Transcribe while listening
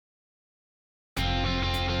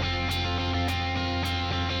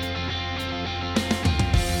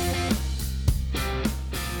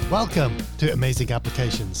Welcome to Amazing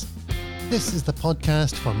Applications. This is the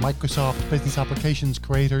podcast for Microsoft Business Applications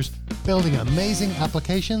creators building amazing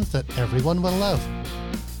applications that everyone will love.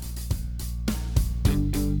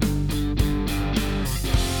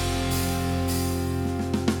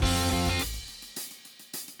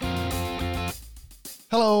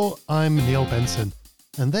 Hello, I'm Neil Benson,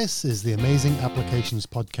 and this is the Amazing Applications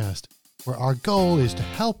podcast, where our goal is to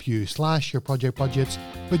help you slash your project budgets,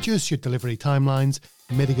 reduce your delivery timelines,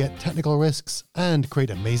 mitigate technical risks, and create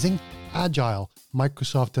amazing, agile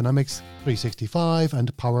Microsoft Dynamics 365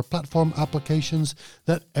 and Power Platform applications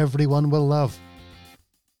that everyone will love.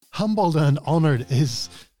 Humbled and honoured is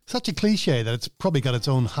such a cliche that it's probably got its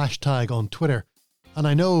own hashtag on Twitter. And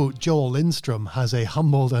I know Joel Lindstrom has a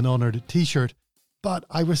Humbled and Honoured t-shirt, but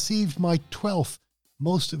I received my 12th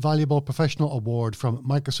Most Valuable Professional Award from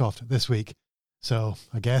Microsoft this week. So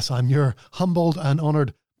I guess I'm your humbled and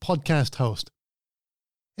honoured podcast host.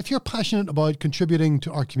 If you're passionate about contributing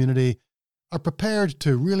to our community, are prepared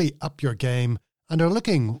to really up your game, and are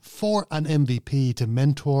looking for an MVP to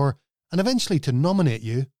mentor and eventually to nominate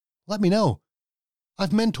you, let me know. I've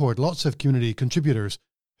mentored lots of community contributors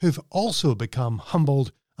who've also become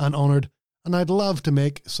humbled and honoured, and I'd love to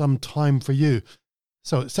make some time for you.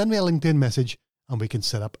 So send me a LinkedIn message and we can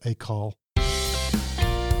set up a call.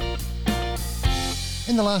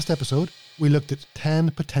 In the last episode, we looked at 10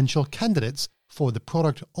 potential candidates for the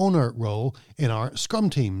product owner role in our Scrum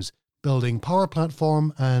teams, building Power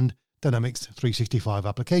Platform and Dynamics 365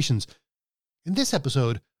 applications. In this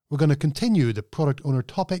episode, we're going to continue the product owner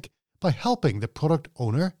topic by helping the product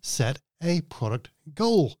owner set a product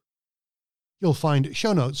goal. You'll find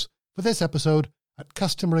show notes for this episode at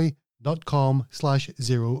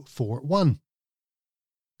customary.com/041.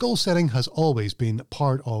 Goal setting has always been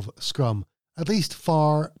part of Scrum, at least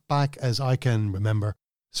far back as I can remember.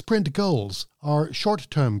 Sprint goals are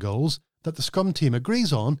short-term goals that the Scrum team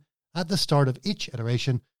agrees on at the start of each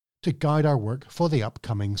iteration to guide our work for the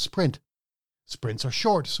upcoming sprint. Sprints are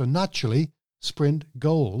short, so naturally, sprint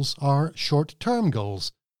goals are short-term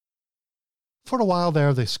goals. For a while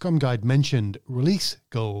there, the Scrum Guide mentioned release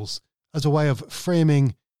goals as a way of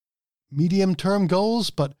framing medium-term goals,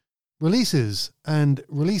 but releases and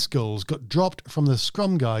release goals got dropped from the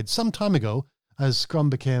Scrum Guide some time ago as Scrum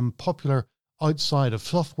became popular outside of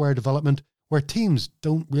software development where teams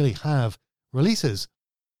don't really have releases.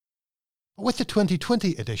 But with the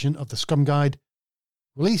 2020 edition of the Scrum Guide,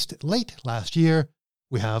 released late last year,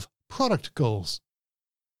 we have product goals.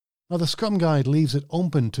 Now the Scrum Guide leaves it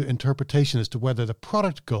open to interpretation as to whether the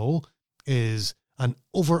product goal is an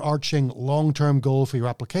overarching long-term goal for your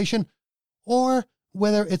application or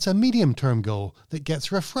whether it's a medium-term goal that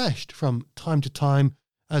gets refreshed from time to time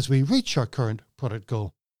as we reach our current product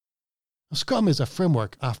goal. Scrum is a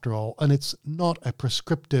framework, after all, and it's not a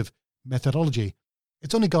prescriptive methodology.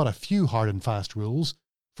 It's only got a few hard and fast rules.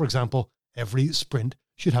 For example, every sprint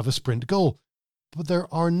should have a sprint goal. But there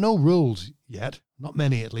are no rules yet, not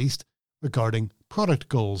many at least, regarding product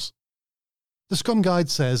goals. The Scrum Guide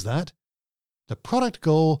says that the product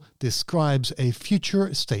goal describes a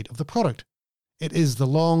future state of the product. It is the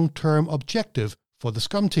long-term objective for the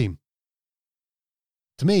Scrum team.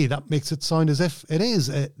 To me, that makes it sound as if it is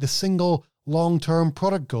the single long-term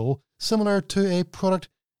product goal similar to a product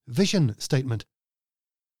vision statement.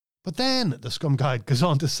 But then the Scrum Guide goes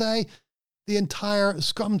on to say the entire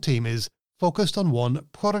Scrum team is focused on one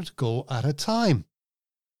product goal at a time.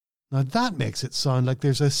 Now that makes it sound like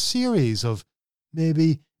there's a series of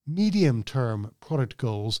maybe medium-term product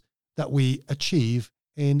goals that we achieve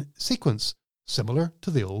in sequence, similar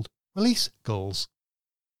to the old release goals.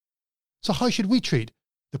 So how should we treat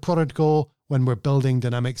the product goal when we're building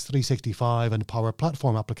Dynamics 365 and Power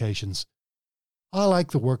Platform applications? I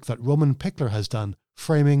like the work that Roman Pichler has done,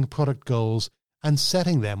 framing product goals and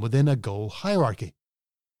setting them within a goal hierarchy.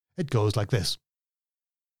 It goes like this.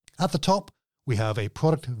 At the top, we have a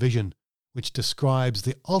product vision, which describes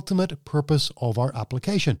the ultimate purpose of our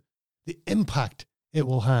application, the impact it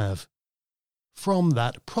will have. From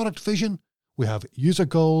that product vision, we have user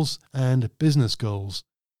goals and business goals.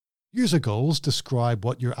 User goals describe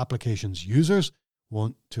what your application's users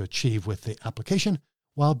want to achieve with the application,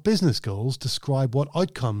 while business goals describe what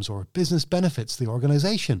outcomes or business benefits the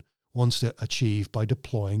organization wants to achieve by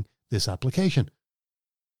deploying this application.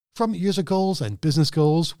 From user goals and business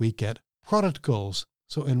goals, we get product goals.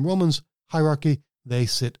 So in Roman's hierarchy, they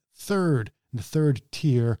sit third in the third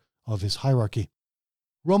tier of his hierarchy.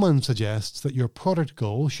 Roman suggests that your product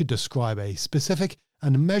goal should describe a specific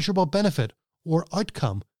and measurable benefit or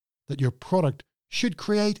outcome that your product should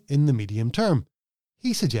create in the medium term.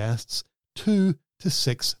 He suggests 2 to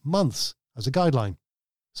 6 months as a guideline.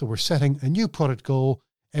 So we're setting a new product goal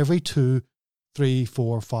every 2, 3,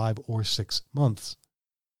 4, 5, or 6 months.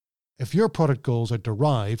 If your product goals are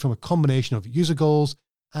derived from a combination of user goals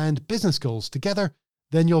and business goals together,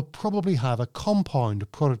 then you'll probably have a compound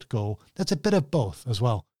product goal that's a bit of both as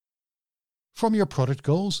well. From your product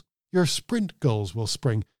goals, your sprint goals will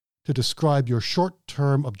spring to describe your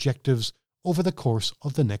short-term objectives over the course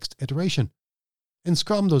of the next iteration. In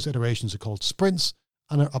Scrum, those iterations are called sprints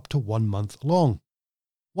and are up to 1 month long.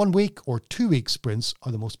 1 week or 2 week sprints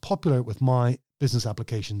are the most popular with my business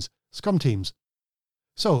applications Scrum teams.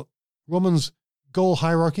 So, Roman's goal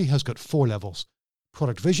hierarchy has got 4 levels: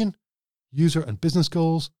 product vision, user and business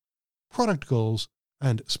goals, product goals,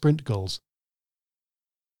 and sprint goals.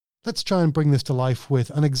 Let's try and bring this to life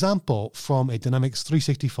with an example from a Dynamics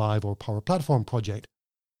 365 or Power Platform project.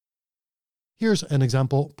 Here's an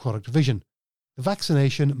example product vision. The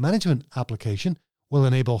vaccination management application will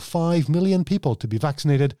enable 5 million people to be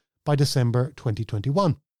vaccinated by December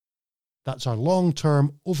 2021. That's our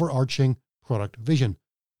long-term overarching product vision.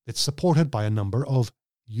 It's supported by a number of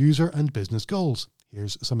user and business goals.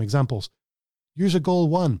 Here's some examples. User goal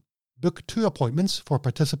 1, book 2 appointments for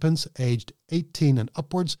participants aged 18 and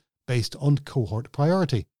upwards based on cohort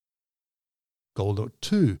priority. Goal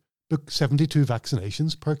 2, book 72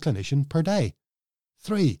 vaccinations per clinician per day.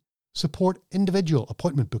 3, support individual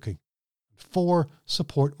appointment booking. 4,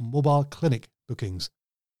 support mobile clinic bookings.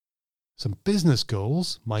 Some business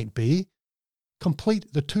goals might be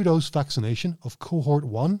complete the 2-dose vaccination of cohort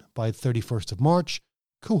 1 by 31st of March,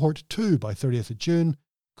 cohort 2 by 30th of June,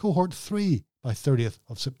 cohort 3 by 30th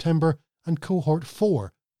of September, and cohort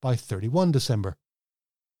 4 by 31 December.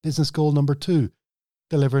 Business goal number 2,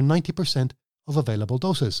 deliver 90% of available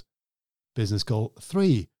doses. Business goal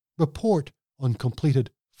 3, report on completed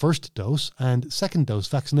first dose and second dose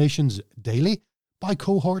vaccinations daily by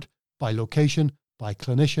cohort, by location, by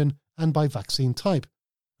clinician, and by vaccine type.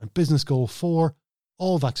 And business goal 4,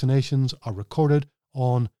 all vaccinations are recorded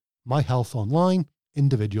on My Health Online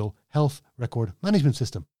individual health record management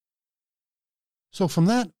system. So from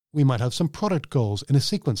that, we might have some product goals in a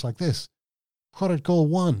sequence like this. Product goal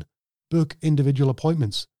 1, book individual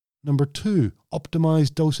appointments. Number 2,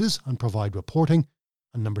 optimize doses and provide reporting.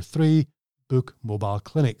 And number 3, book mobile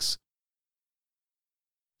clinics.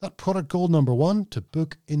 That product goal number 1, to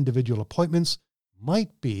book individual appointments,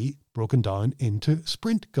 might be broken down into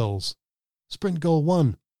sprint goals. Sprint goal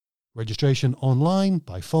 1, registration online,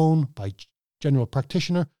 by phone, by general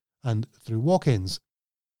practitioner, and through walk-ins.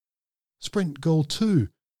 Sprint goal 2,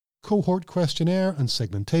 cohort questionnaire and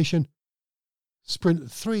segmentation.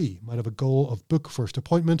 Sprint 3 might have a goal of book first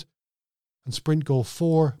appointment, and sprint goal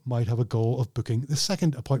 4 might have a goal of booking the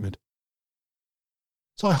second appointment.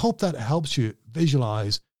 So I hope that helps you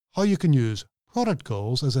visualize how you can use product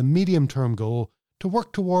goals as a medium-term goal to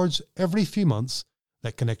work towards every few months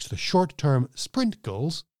that connects the short-term sprint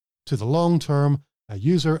goals to the long-term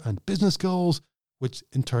user and business goals, which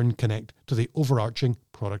in turn connect to the overarching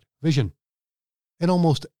product vision. In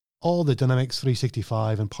almost all the Dynamics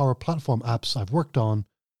 365 and Power Platform apps I've worked on,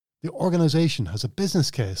 the organization has a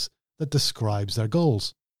business case that describes their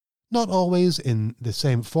goals. Not always in the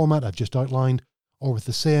same format I've just outlined, or with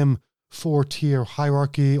the same 4-tier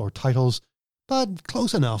hierarchy or titles, but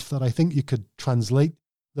close enough that I think you could translate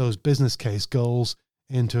those business case goals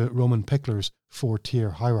into Roman Pichler's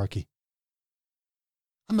 4-tier hierarchy.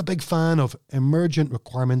 I'm a big fan of emergent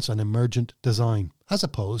requirements and emergent design, as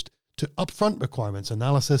opposed to upfront requirements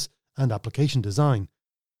analysis and application design.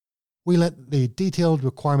 We let the detailed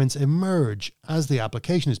requirements emerge as the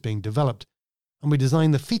application is being developed, and we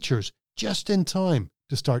design the features just in time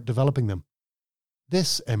to start developing them.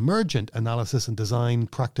 This emergent analysis and design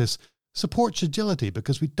practice supports agility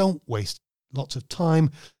because we don't waste lots of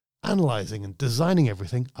time analyzing and designing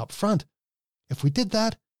everything up front. If we did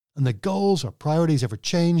that, and the goals or priorities ever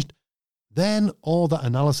changed, then all that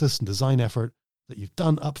analysis and design effort that you've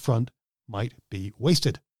done up front might be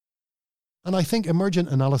wasted. And I think emergent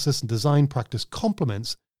analysis and design practice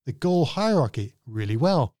complements the goal hierarchy really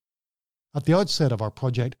well. At the outset of our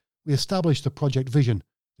project, we established the project vision,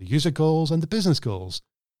 the user goals, and the business goals.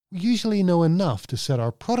 We usually know enough to set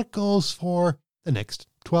our product goals for the next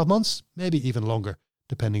 12 months, maybe even longer,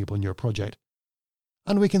 depending upon your project.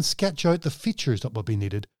 And we can sketch out the features that will be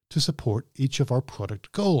needed to support each of our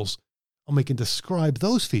product goals. And we can describe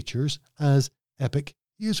those features as epic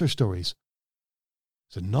user stories.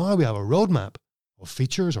 So now we have a roadmap of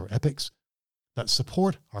features or epics that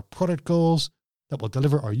support our product goals, that will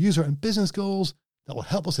deliver our user and business goals, that will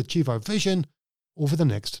help us achieve our vision over the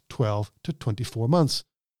next 12 to 24 months.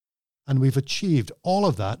 And we've achieved all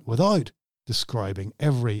of that without describing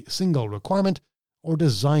every single requirement or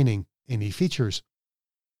designing any features.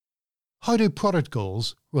 How do product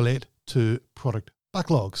goals relate to product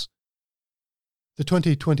backlogs? The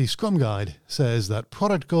 2020 Scrum Guide says that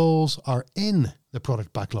product goals are in the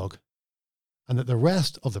product backlog, and that the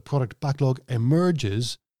rest of the product backlog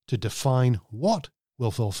emerges to define what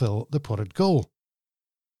will fulfill the product goal.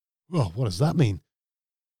 Well, what does that mean?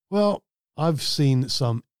 Well, I've seen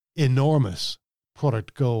some enormous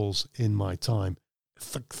product goals in my time.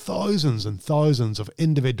 Thousands and thousands of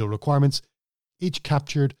individual requirements, each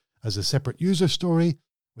captured as a separate user story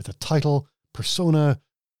with a title, persona,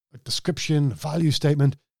 a description, value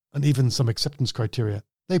statement, and even some acceptance criteria.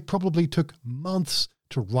 They probably took months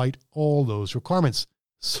to write all those requirements.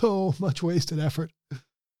 So much wasted effort.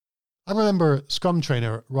 I remember Scrum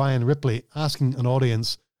trainer Ryan Ripley asking an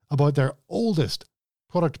audience about their oldest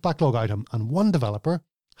product backlog item, and one developer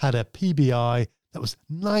had a PBI that was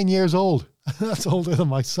 9 years old. That's older than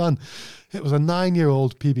my son. It was a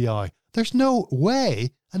 9-year-old PBI. There's no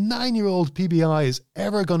way a 9-year-old PBI is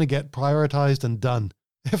ever going to get prioritized and done.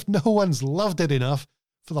 If no one's loved it enough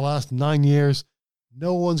for the last 9 years,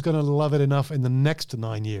 no one's going to love it enough in the next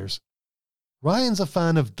 9 years. Ryan's a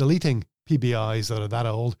fan of deleting PBIs that are that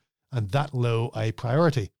old and that low a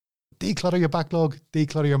priority. Declutter your backlog,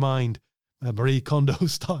 declutter your mind, Marie Kondo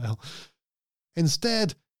style.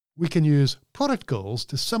 Instead, we can use product goals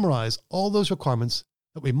to summarize all those requirements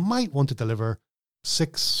that we might want to deliver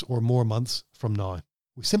 6 or more months from now.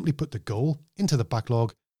 We simply put the goal into the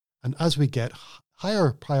backlog, and as we get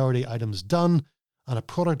higher priority items done and a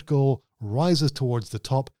product goal rises towards the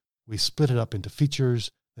top, we split it up into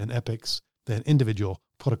features, then epics, then individual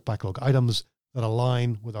product backlog items that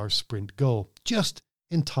align with our sprint goal, just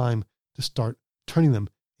in time to start turning them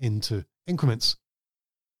into increments.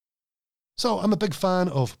 So I'm a big fan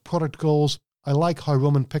of product goals. I like how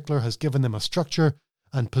Roman Pichler has given them a structure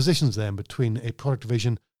and positions them between a product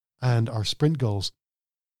vision and our sprint goals.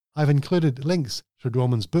 I've included links to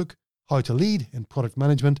Roman's book, How to Lead in Product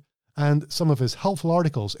Management, and some of his helpful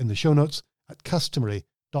articles in the show notes at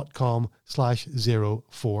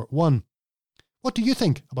customary.com/041. What do you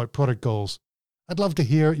think about product goals? I'd love to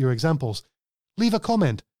hear your examples. Leave a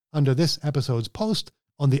comment under this episode's post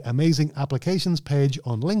on the Amazing Applications page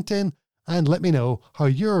on LinkedIn and let me know how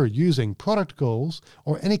you're using product goals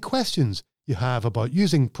or any questions you have about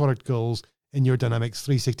using product goals in your Dynamics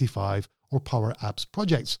 365 or Power Apps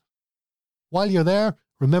projects. While you're there,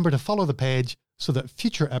 remember to follow the page so that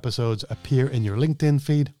future episodes appear in your LinkedIn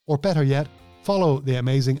feed, or better yet, follow the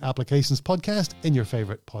Amazing Applications podcast in your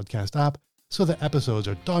favorite podcast app so that episodes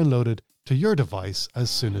are downloaded to your device as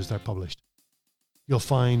soon as they're published. You'll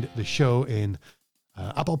find the show in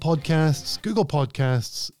Apple Podcasts, Google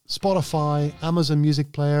Podcasts, Spotify, Amazon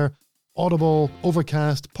Music Player, Audible,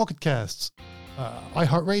 Overcast, Pocket Casts,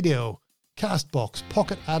 iHeartRadio, Castbox,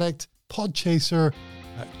 Pocket Addict, Podchaser,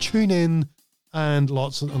 TuneIn, and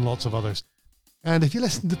lots of others. And if you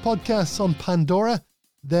listen to podcasts on Pandora,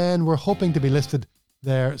 then we're hoping to be listed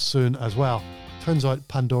there soon as well. Turns out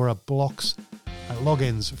Pandora blocks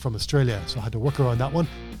logins from Australia, so I had to work around that one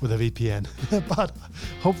with a VPN. But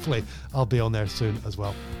hopefully I'll be on there soon as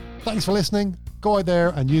well. Thanks for listening. Go out there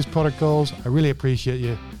and use product goals. I really appreciate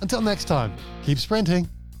you. Until next time, keep sprinting.